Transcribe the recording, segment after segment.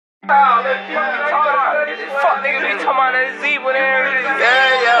Fuck nigga be talking about that Z, but they ain't really.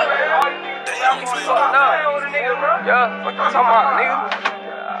 Yeah. Fucked up. Yeah, fuck you talking about, nigga.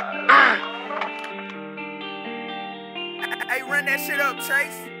 Hey, run that shit up, Tre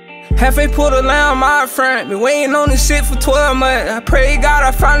Z. Halfway put a lamb on my front. Been waiting on this shit for 12 months. I pray God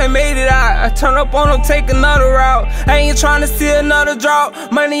I finally made it out. I turn up on them, take another route. I ain't trying to see another drought.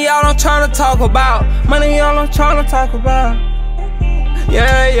 Money y'all I'm trying to talk about. Money y'all I'm trying to talk about.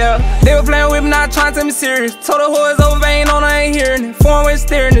 Yeah. They were playing with me, not trying to take me serious. Told the whore it's over, ain't on, I ain't hearing it. Foreign-way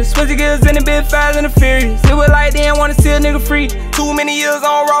steering it. Switch gears in the bit fast and the furious. It was like they ain't wanna see a nigga free. Too many years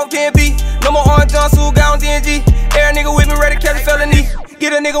on raw PNB. No more orange Johnson, got on DNG. Every nigga with me ready to catch a felony.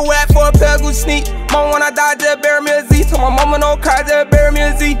 Get a nigga whack for a pair of good sneak. Mama, when I die, just bury me a Z. Told my mama no cry, just bury me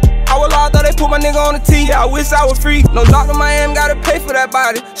a Z. I was lost, thought they put my nigga on the T. Yeah, I wish I was free. No doctor, Miami, gotta pay for that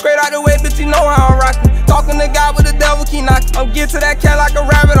body. Straight out the way, bitch, you know how I'm rockin'. Talking to God with the devil key knockin'. I'm get to that cat like a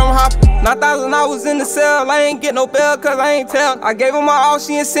rabbit, I'm hoppin'. 9,000 I was in the cell, I ain't get no bail cause I ain't tell. I gave her my all,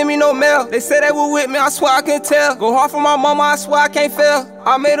 she ain't send me no mail. They said they were with me, I swear I can't tell. Go hard for my mama, I swear I can't fail.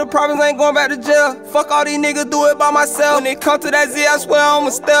 I made a promise, I ain't going back to jail. Fuck all these niggas, do it by myself. When it come to that Z, I swear I'ma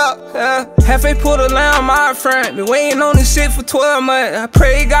step. Halfway put a lamb on my front. Been waiting on this shit for 12 months. I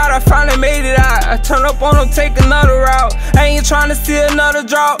pray God I finally made it out. I turn up on them, take another route. I ain't trying to see another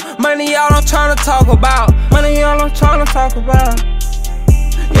drought. Money y'all I'm trying to talk about. Money y'all I'm trying to talk about.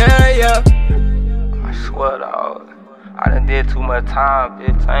 Yeah. I swear, dog. I done did too much time,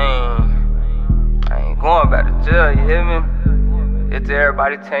 bitch. I ain't going back to jail, you hear me? It's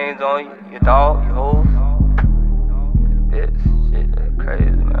everybody change on you, your dog, your hoes. Bitch, shit, that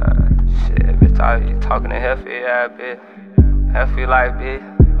crazy, man. Shit, bitch, you talking to Hefty, yeah, bitch. Hefty like, bitch.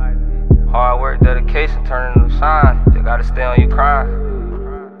 Hard work, dedication, turning into shine. You gotta stay on your grind.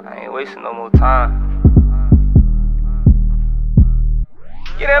 I ain't wasting no more time.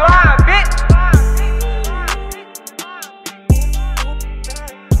 Get in line!